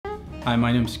Hi,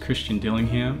 my name is Christian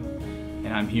Dillingham, and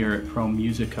I'm here at Pro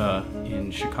Musica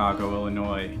in Chicago,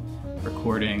 Illinois,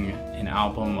 recording an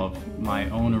album of my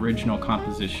own original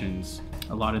compositions.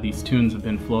 A lot of these tunes have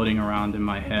been floating around in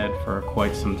my head for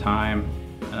quite some time,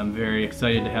 and I'm very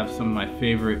excited to have some of my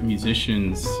favorite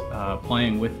musicians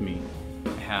playing with me.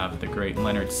 I have the great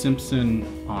Leonard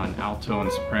Simpson on alto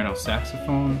and soprano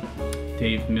saxophone,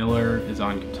 Dave Miller is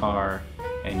on guitar,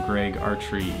 and Greg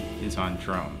Artry is on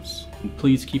drums. And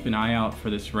please keep an eye out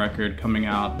for this record coming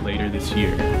out later this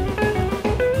year.